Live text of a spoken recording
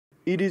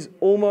It is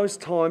almost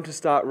time to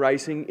start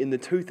racing in the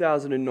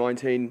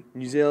 2019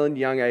 New Zealand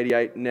Young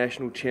 88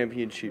 National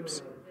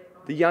Championships.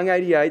 The Young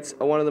 88s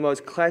are one of the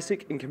most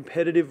classic and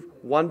competitive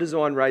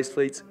one-design race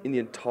fleets in the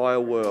entire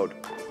world.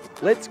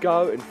 Let's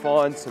go and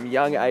find some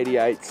Young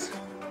 88s.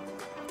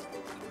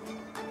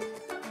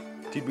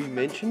 Did we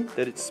mention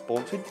that it's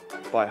sponsored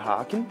by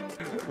Harken?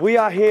 We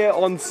are here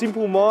on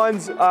Simple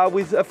Minds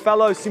with a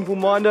fellow Simple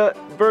Minder.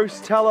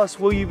 Bruce, tell us,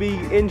 will you be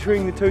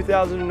entering the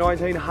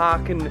 2019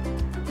 Harken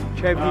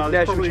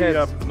National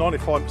Champs?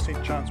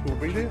 95% chance we'll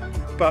be there,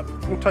 but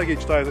we'll take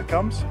each day that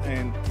comes,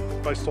 and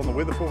based on the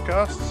weather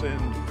forecasts and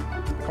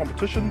the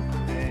competition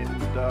and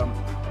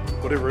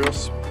whatever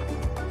else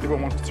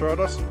everyone wants to throw at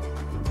us,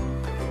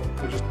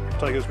 we'll just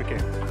take it as we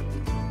can.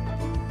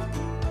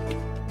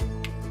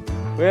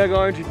 We are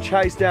going to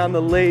chase down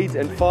the leads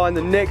and find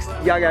the next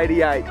Young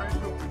 88.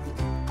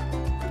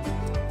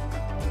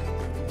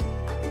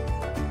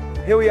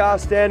 Here we are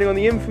standing on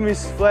the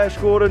infamous Flash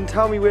Gordon.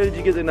 Tell me, where did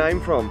you get the name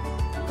from?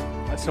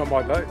 That's not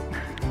my boat.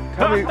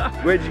 Tell me,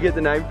 where did you get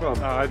the name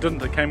from? I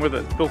didn't, it came with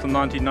it, built in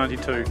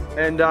 1992.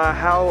 And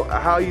how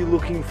are you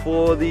looking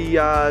for the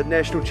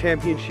National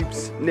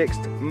Championships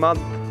next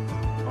month?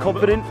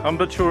 Confident? I'm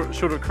a bit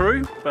short of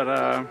crew, but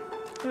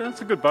yeah,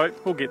 it's a good boat,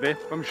 we'll get there.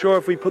 I'm sure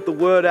if we put the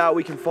word out,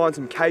 we can find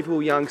some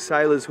capable young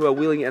sailors who are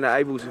willing and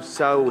able to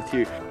sail with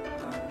you.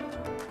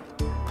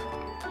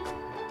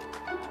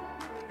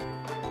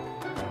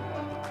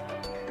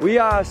 We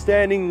are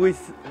standing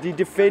with the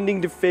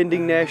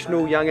defending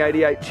National Young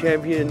 88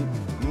 champion,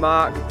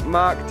 Mark.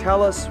 Mark,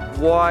 tell us,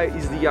 why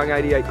is the Young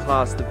 88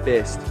 class the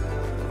best?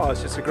 Oh,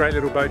 it's just a great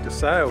little boat to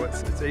sail.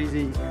 It's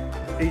easy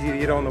to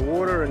get on the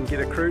water and get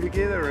a crew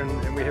together,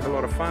 and we have a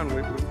lot of fun.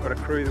 We've got a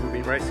crew that we've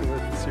been racing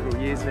with for several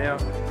years now.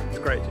 It's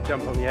great to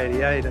jump on the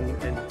 88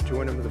 and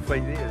join them with the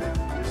fleet there.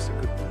 They're just a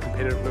good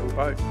competitive little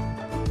boat.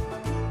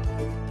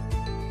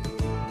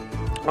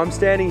 I'm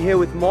standing here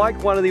with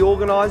Mike, one of the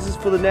organisers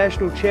for the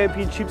National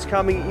Championships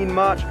coming in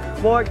March.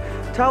 Mike,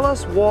 tell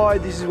us why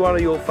this is one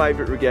of your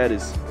favourite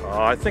regattas.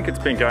 I think it's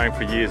been going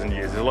for years and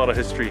years. There's a lot of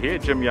history here.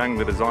 Jim Young,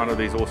 the designer of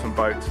these awesome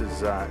boats,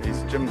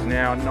 Jim's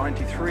now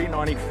 93,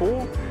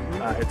 94.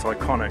 It's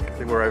iconic.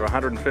 There were over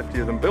 150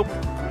 of them built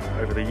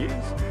over the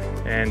years.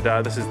 And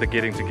this is the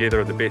getting together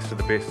of the best of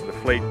the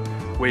fleet.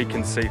 We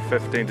can see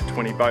 15 to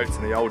 20 boats,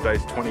 in the old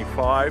days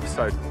 25,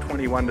 so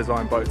 21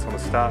 design boats on the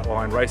start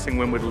line, racing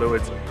windward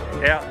lewards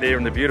out there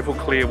in the beautiful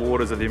clear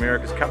waters of the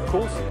America's Cup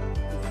course.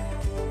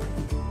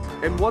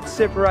 And what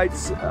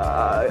separates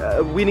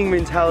a winning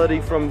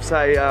mentality from,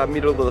 say,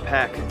 middle of the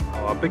pack?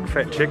 Oh, a big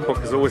fat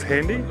checkbook is always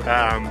handy,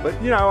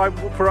 but you know,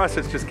 for us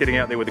it's just getting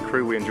out there with the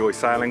crew we enjoy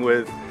sailing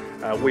with.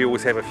 We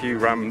always have a few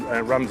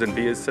rums and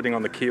beers sitting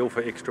on the keel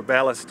for extra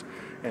ballast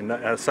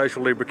and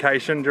social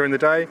lubrication during the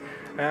day,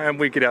 and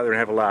we get out there and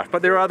have a laugh.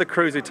 But there are other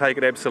crews who take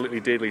it absolutely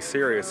deadly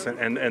serious,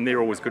 and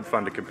they're always good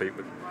fun to compete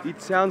with.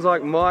 It sounds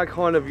like my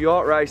kind of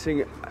yacht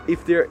racing.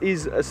 If there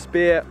is a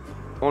spare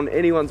on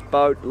anyone's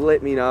boat,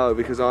 let me know,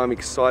 because I'm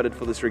excited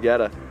for this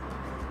regatta.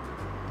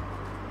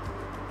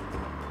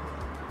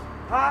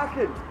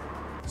 Harken!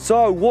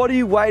 So what are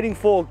you waiting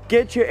for?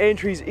 Get your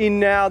entries in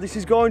now. This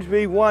is going to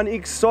be one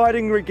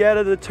exciting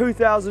regatta, the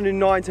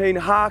 2019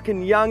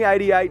 Harken Young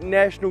 88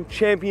 National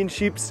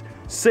Championships.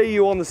 See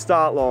you on the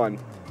start line.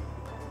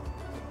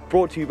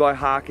 Brought to you by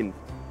Harken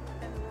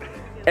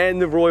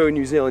and the Royal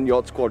New Zealand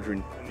Yacht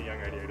Squadron. And the Young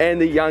 88.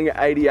 And the Young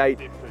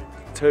 88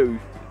 too.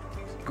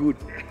 Good.